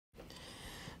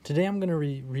Today I'm going to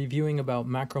be reviewing about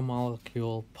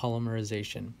macromolecule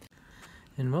polymerization.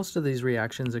 And most of these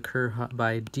reactions occur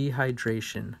by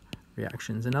dehydration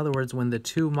reactions. In other words, when the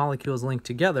two molecules link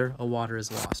together, a water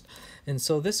is lost. And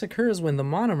so this occurs when the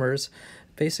monomers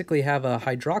basically have a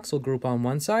hydroxyl group on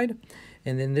one side,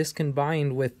 and then this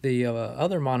combined with the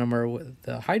other monomer with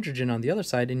the hydrogen on the other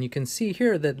side, and you can see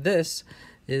here that this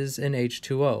is an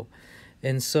H2O.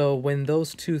 And so when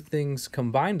those two things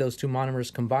combine, those two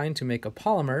monomers combine to make a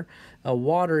polymer,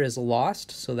 water is lost.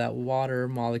 So that water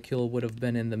molecule would have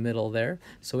been in the middle there.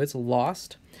 So it's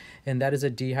lost. And that is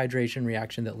a dehydration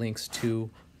reaction that links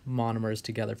two monomers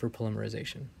together for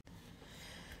polymerization.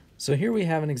 So here we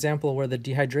have an example where the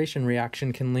dehydration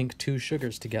reaction can link two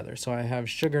sugars together. So I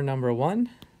have sugar number 1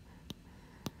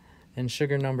 and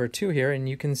sugar number 2 here, and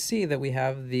you can see that we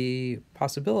have the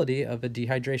possibility of a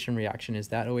dehydration reaction. Is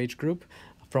that OH group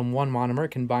from one monomer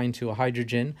can bind to a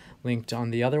hydrogen linked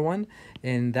on the other one,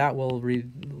 and that will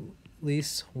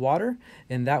release water,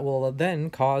 and that will then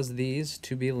cause these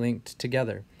to be linked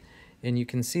together. And you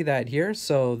can see that here.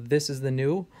 So this is the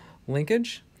new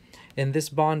linkage, and this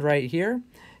bond right here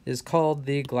is called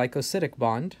the glycosidic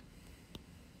bond.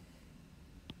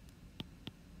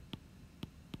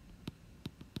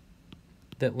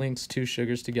 That links two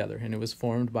sugars together, and it was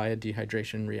formed by a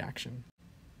dehydration reaction.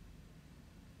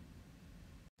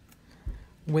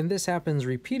 When this happens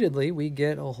repeatedly, we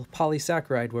get a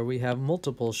polysaccharide where we have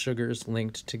multiple sugars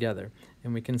linked together.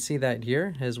 And we can see that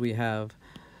here as we have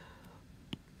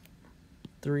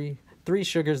three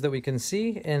sugars that we can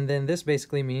see, and then this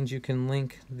basically means you can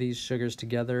link these sugars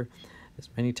together as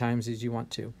many times as you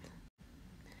want to.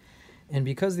 And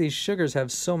because these sugars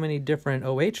have so many different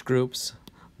OH groups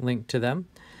linked to them,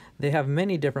 they have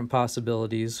many different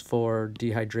possibilities for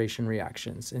dehydration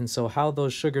reactions. And so how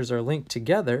those sugars are linked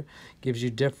together gives you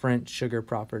different sugar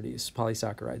properties,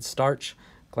 polysaccharides, starch,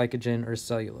 glycogen, or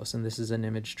cellulose. And this is an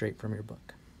image straight from your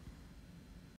book.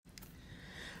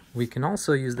 We can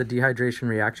also use the dehydration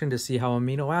reaction to see how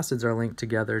amino acids are linked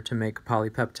together to make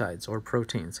polypeptides or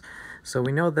proteins. So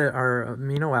we know that our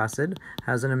amino acid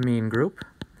has an amine group,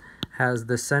 has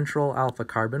the central alpha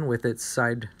carbon with its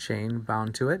side chain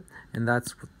bound to it, and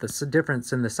that's the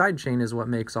difference in the side chain is what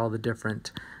makes all the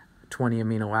different 20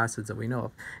 amino acids that we know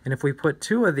of. And if we put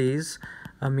two of these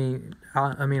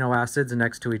amino acids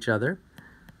next to each other,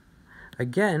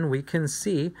 again we can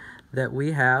see that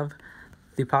we have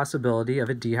the possibility of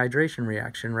a dehydration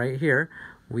reaction. Right here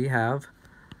we have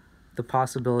the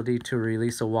possibility to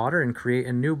release a water and create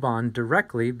a new bond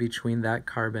directly between that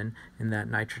carbon and that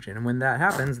nitrogen. And when that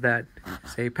happens, that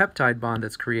is a peptide bond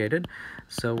that's created.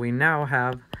 So we now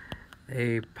have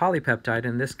a polypeptide.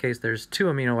 In this case, there's two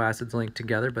amino acids linked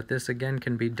together, but this again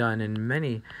can be done in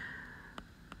many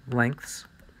lengths.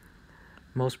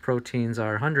 Most proteins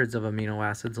are hundreds of amino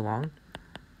acids long.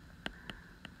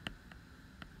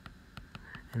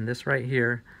 And this right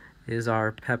here is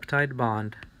our peptide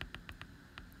bond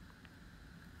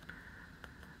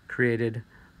created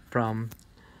from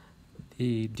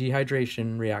the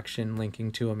dehydration reaction linking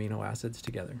two amino acids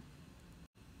together.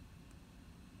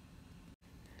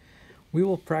 We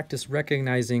will practice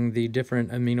recognizing the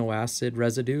different amino acid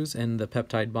residues and the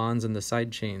peptide bonds and the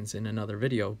side chains in another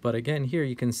video. But again, here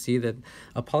you can see that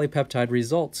a polypeptide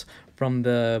results from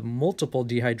the multiple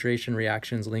dehydration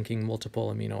reactions linking multiple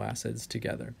amino acids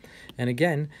together. And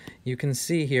again, you can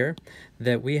see here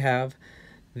that we have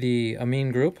the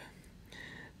amine group,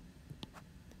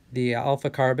 the alpha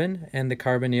carbon and the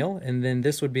carbonyl, and then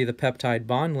this would be the peptide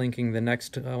bond linking the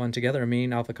next one together,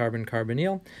 amine, alpha carbon,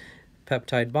 carbonyl,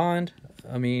 peptide bond,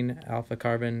 amine, alpha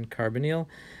carbon, carbonyl,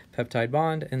 peptide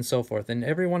bond, and so forth. And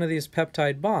every one of these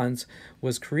peptide bonds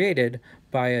was created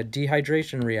by a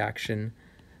dehydration reaction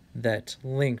that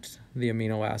linked the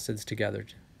amino acids together.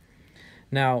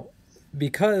 Now,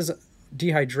 because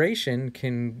dehydration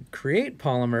can create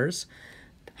polymers,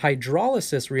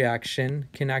 hydrolysis reaction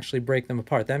can actually break them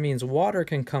apart. That means water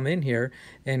can come in here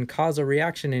and cause a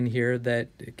reaction in here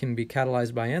that can be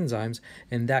catalyzed by enzymes,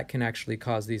 and that can actually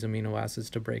cause these amino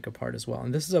acids to break apart as well.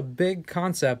 And this is a big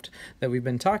concept that we've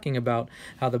been talking about,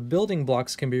 how the building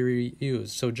blocks can be reused.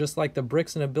 So just like the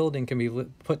bricks in a building can be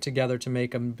put together to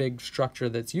make a big structure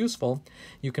that's useful,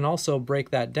 you can also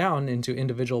break that down into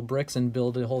individual bricks and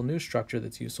build a whole new structure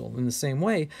that's useful. In the same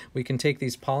way, we can take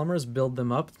these polymers, build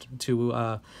them up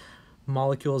to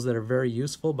molecules that are very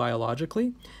useful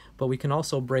biologically, but we can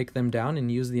also break them down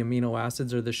and use the amino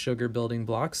acids or the sugar building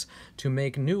blocks to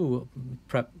make new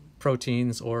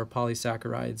proteins or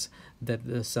polysaccharides that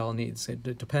the cell needs. It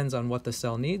depends on what the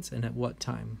cell needs and at what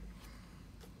time.